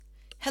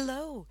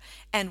Hello,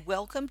 and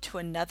welcome to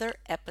another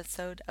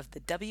episode of the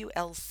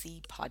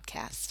WLC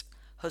podcast,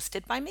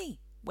 hosted by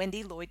me,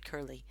 Wendy Lloyd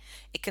Curley,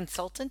 a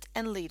consultant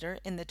and leader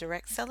in the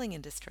direct selling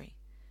industry.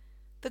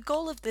 The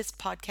goal of this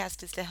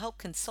podcast is to help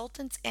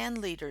consultants and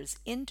leaders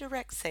in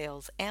direct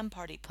sales and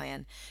party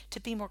plan to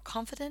be more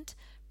confident,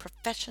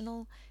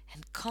 professional,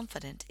 and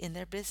confident in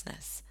their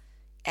business.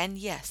 And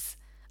yes,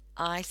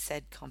 I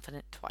said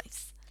confident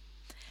twice.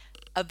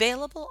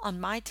 Available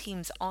on my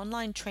team's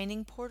online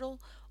training portal,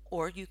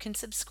 or you can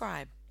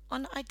subscribe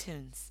on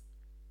iTunes.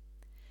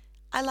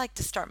 I like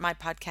to start my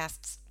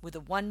podcasts with a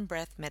one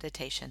breath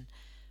meditation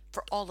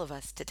for all of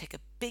us to take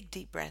a big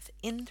deep breath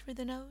in through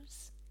the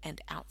nose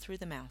and out through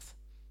the mouth.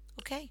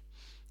 Okay,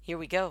 here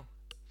we go.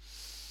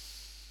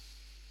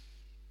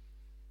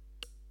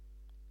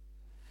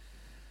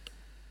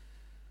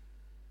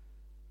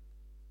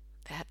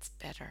 That's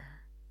better.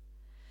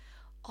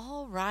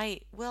 All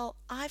right, well,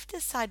 I've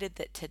decided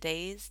that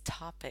today's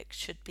topic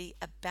should be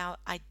about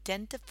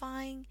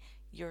identifying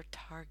your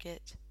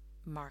target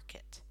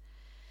market.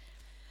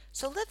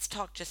 So let's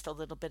talk just a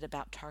little bit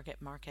about target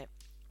market.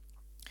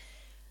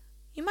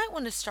 You might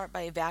want to start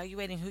by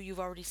evaluating who you've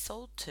already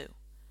sold to.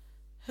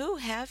 Who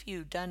have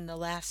you done the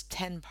last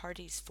 10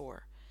 parties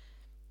for?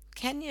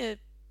 Can you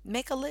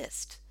make a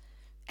list?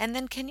 And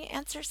then can you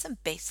answer some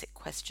basic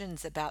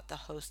questions about the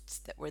hosts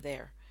that were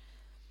there?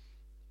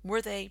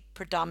 Were they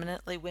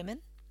predominantly women?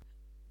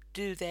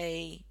 Do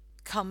they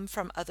come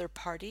from other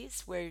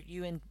parties where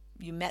you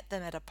met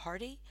them at a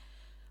party?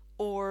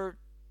 Or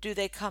do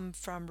they come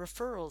from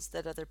referrals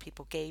that other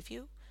people gave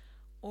you?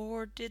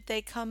 Or did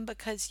they come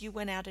because you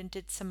went out and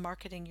did some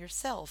marketing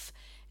yourself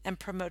and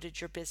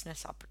promoted your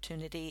business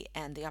opportunity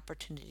and the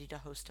opportunity to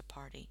host a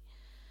party?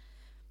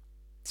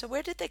 So,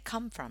 where did they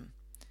come from?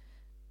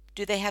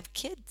 Do they have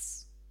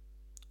kids?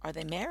 Are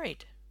they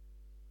married?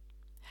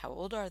 How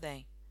old are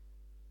they?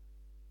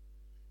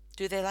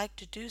 Do they like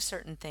to do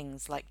certain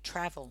things like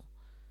travel?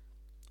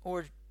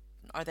 Or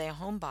are they a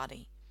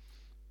homebody?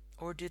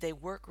 Or do they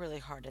work really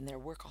hard and they're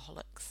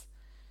workaholics?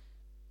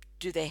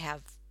 Do they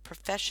have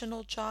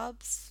professional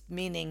jobs,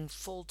 meaning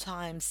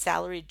full-time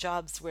salaried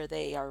jobs where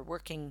they are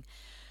working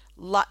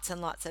lots and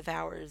lots of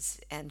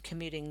hours and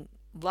commuting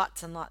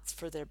lots and lots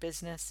for their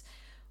business?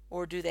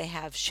 Or do they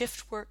have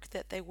shift work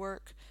that they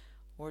work?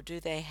 Or do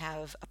they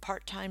have a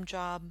part-time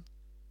job?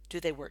 Do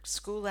they work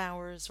school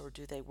hours or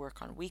do they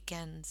work on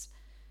weekends?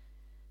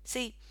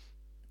 See,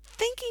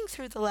 thinking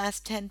through the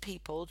last 10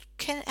 people,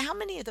 how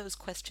many of those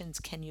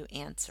questions can you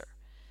answer?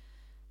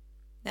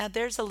 Now,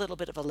 there's a little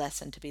bit of a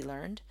lesson to be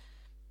learned.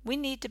 We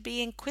need to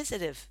be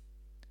inquisitive.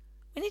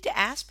 We need to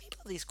ask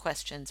people these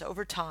questions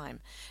over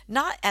time,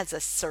 not as a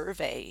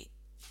survey.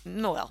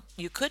 Well,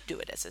 you could do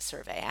it as a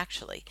survey,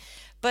 actually,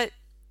 but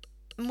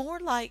more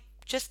like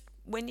just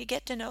when you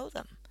get to know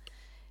them.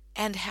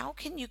 And how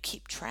can you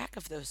keep track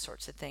of those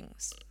sorts of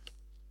things?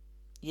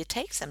 You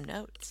take some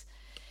notes.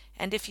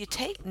 And if you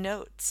take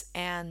notes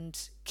and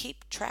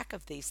keep track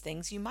of these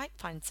things, you might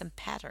find some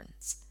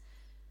patterns.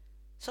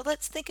 So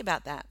let's think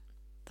about that.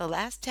 The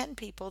last 10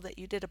 people that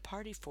you did a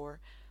party for,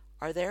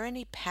 are there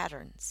any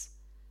patterns?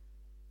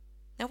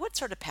 Now, what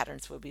sort of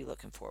patterns would we be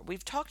looking for?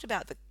 We've talked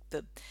about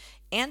the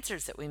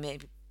answers that we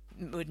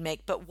would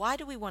make, but why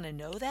do we want to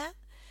know that?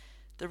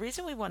 The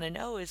reason we want to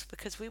know is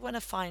because we want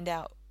to find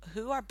out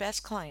who our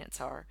best clients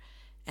are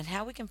and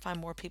how we can find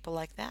more people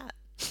like that.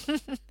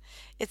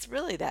 It's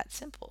really that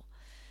simple.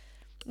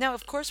 Now,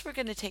 of course, we're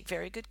going to take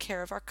very good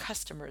care of our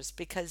customers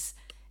because,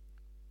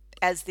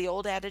 as the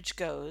old adage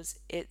goes,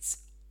 it's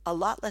a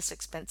lot less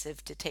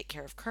expensive to take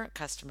care of current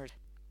customers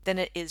than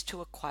it is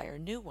to acquire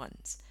new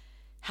ones.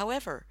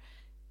 However,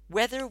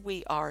 whether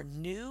we are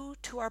new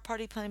to our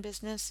party plan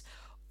business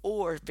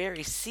or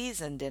very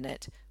seasoned in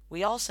it,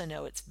 we also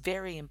know it's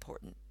very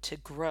important to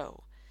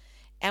grow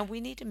and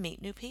we need to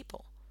meet new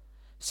people.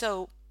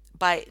 So,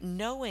 by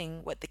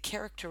knowing what the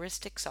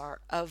characteristics are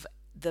of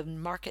the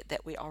market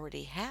that we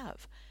already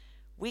have,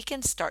 we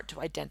can start to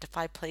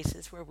identify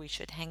places where we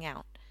should hang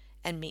out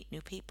and meet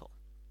new people.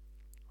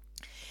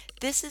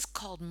 This is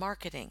called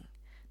marketing.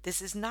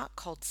 This is not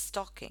called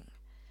stalking.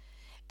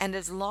 And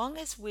as long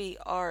as we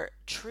are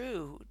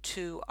true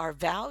to our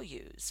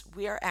values,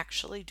 we are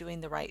actually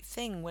doing the right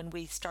thing when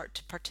we start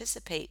to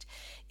participate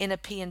in a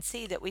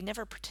P&C that we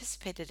never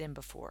participated in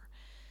before.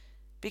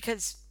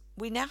 Because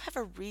we now have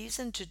a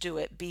reason to do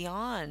it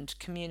beyond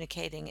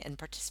communicating and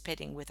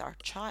participating with our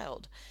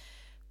child.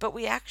 But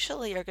we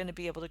actually are going to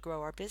be able to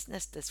grow our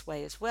business this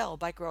way as well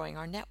by growing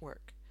our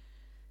network.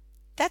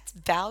 That's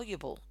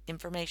valuable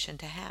information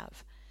to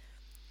have.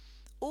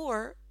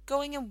 Or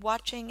going and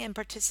watching and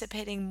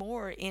participating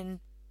more in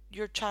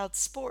your child's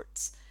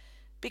sports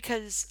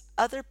because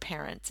other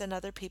parents and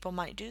other people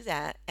might do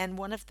that. And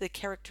one of the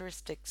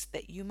characteristics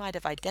that you might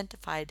have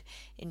identified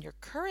in your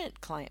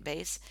current client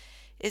base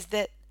is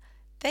that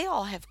they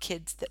all have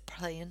kids that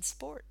play in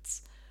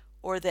sports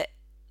or that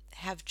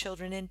have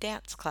children in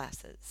dance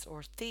classes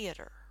or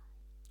theater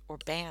or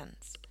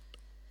bands.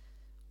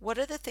 What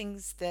are the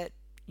things that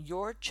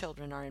your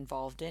children are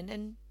involved in,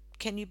 and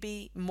can you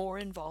be more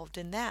involved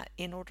in that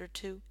in order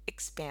to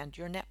expand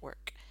your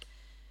network?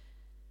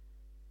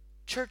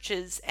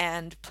 Churches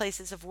and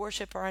places of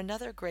worship are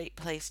another great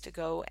place to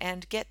go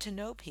and get to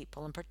know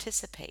people and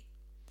participate.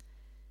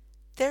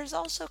 There's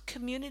also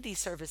community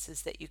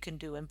services that you can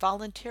do in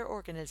volunteer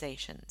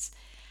organizations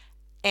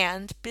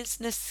and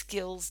business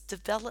skills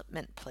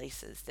development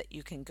places that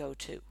you can go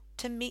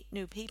to meet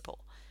new people.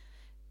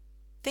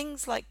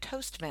 Things like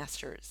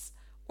Toastmasters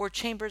or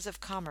chambers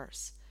of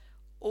commerce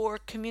or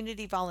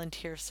community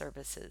volunteer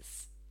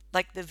services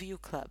like the View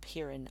Club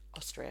here in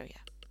Australia.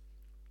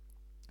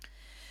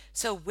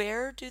 So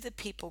where do the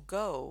people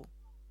go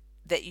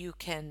that you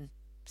can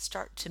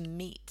start to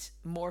meet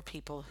more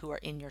people who are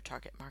in your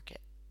target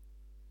market?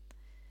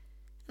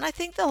 And I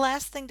think the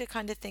last thing to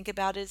kind of think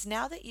about is,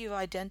 now that you've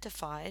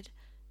identified,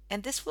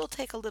 and this will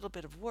take a little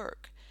bit of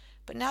work,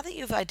 but now that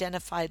you've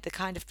identified the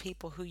kind of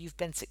people who you've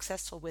been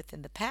successful with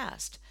in the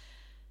past,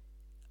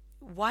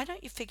 why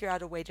don't you figure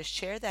out a way to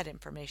share that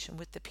information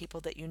with the people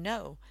that you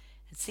know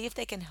and see if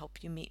they can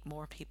help you meet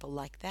more people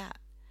like that?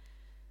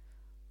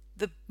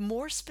 The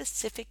more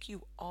specific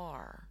you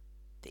are,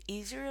 the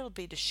easier it'll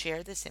be to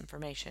share this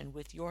information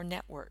with your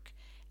network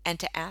and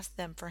to ask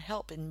them for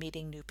help in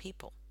meeting new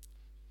people.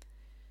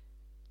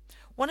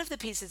 One of the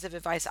pieces of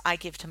advice I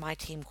give to my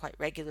team quite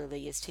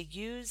regularly is to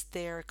use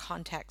their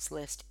contacts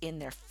list in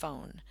their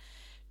phone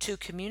to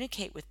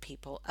communicate with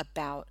people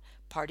about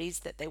parties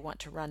that they want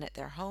to run at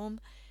their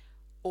home,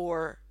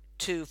 or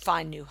to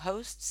find new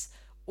hosts,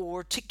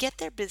 or to get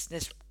their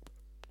business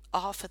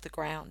off of the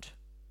ground.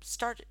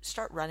 Start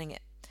running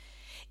it.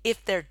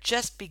 If they're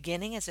just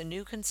beginning as a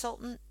new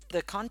consultant,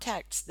 the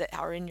contacts that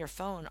are in your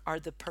phone are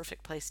the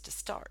perfect place to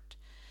start.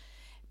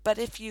 But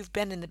if you've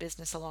been in the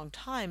business a long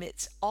time,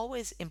 it's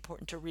always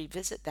important to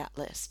revisit that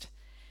list.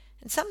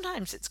 And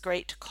sometimes it's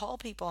great to call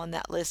people on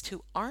that list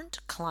who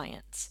aren't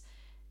clients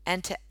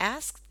and to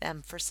ask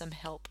them for some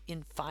help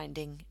in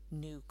finding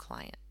new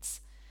clients.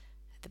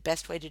 The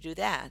best way to do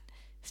that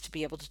is to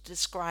be able to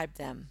describe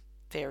them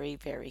very,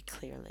 very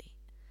clearly.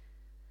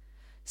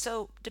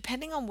 So,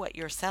 depending on what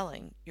you're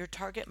selling, your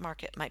target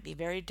market might be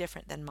very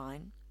different than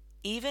mine.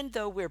 Even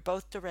though we're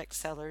both direct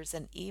sellers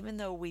and even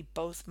though we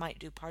both might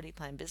do party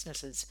plan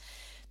businesses,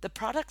 the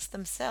products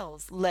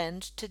themselves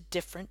lend to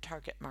different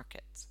target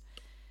markets.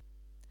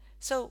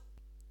 So,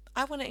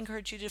 I want to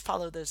encourage you to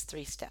follow those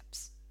 3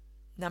 steps.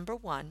 Number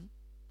 1,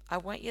 I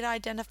want you to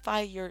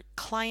identify your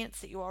clients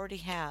that you already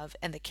have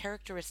and the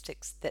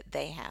characteristics that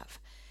they have.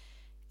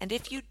 And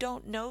if you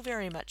don't know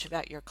very much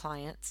about your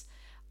clients,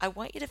 I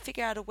want you to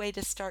figure out a way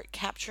to start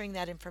capturing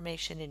that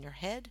information in your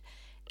head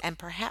and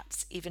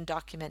perhaps even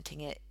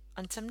documenting it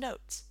on some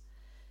notes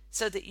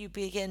so that you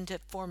begin to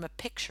form a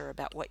picture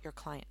about what your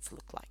clients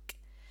look like.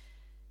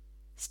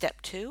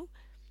 Step 2,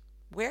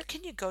 where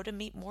can you go to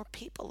meet more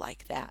people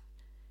like that?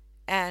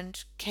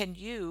 And can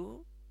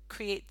you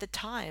create the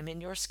time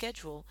in your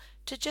schedule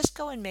to just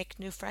go and make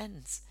new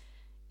friends,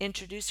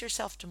 introduce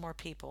yourself to more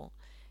people,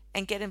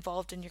 and get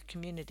involved in your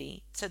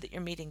community so that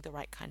you're meeting the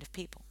right kind of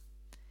people?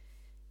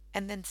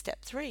 And then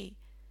step 3,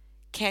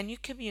 can you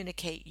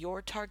communicate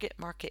your target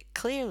market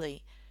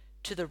clearly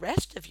to the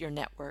rest of your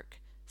network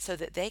so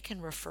that they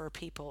can refer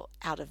people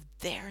out of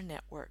their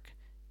network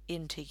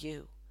into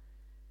you?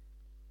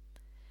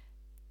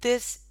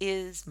 This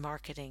is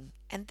marketing,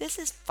 and this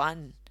is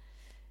fun.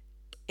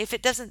 If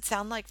it doesn't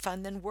sound like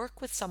fun, then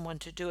work with someone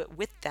to do it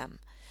with them.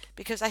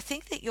 Because I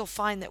think that you'll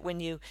find that when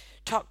you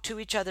talk to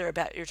each other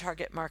about your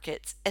target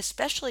markets,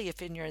 especially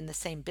if you're in the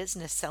same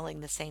business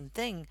selling the same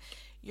thing,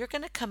 you're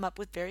going to come up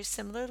with very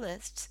similar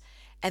lists,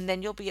 and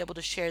then you'll be able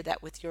to share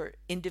that with your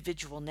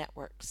individual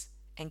networks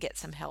and get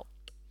some help.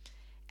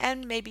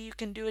 And maybe you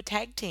can do a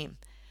tag team.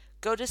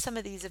 Go to some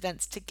of these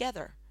events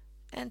together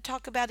and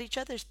talk about each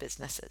other's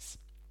businesses.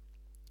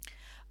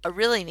 A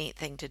really neat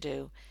thing to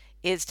do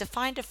is to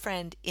find a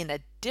friend in a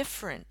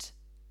different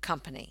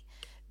company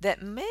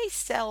that may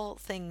sell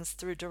things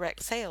through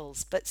direct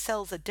sales but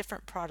sells a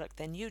different product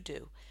than you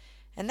do.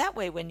 And that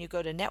way, when you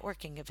go to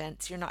networking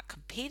events, you're not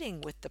competing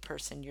with the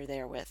person you're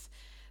there with,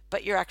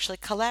 but you're actually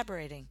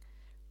collaborating.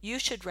 You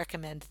should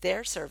recommend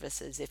their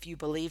services if you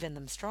believe in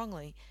them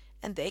strongly,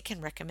 and they can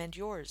recommend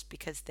yours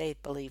because they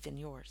believe in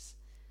yours.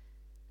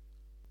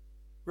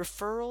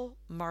 Referral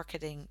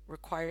marketing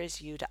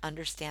requires you to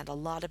understand a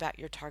lot about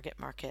your target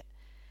market.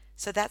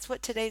 So that's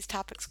what today's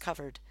topics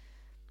covered.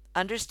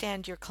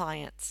 Understand your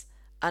clients,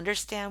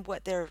 understand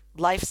what their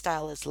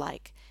lifestyle is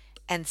like,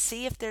 and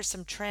see if there's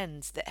some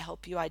trends that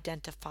help you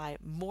identify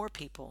more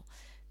people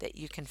that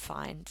you can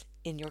find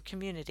in your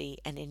community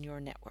and in your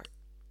network.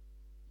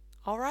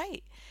 All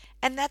right,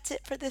 and that's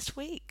it for this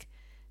week.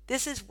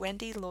 This is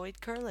Wendy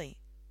Lloyd Curley.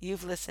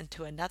 You've listened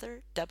to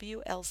another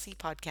WLC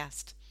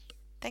podcast.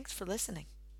 Thanks for listening.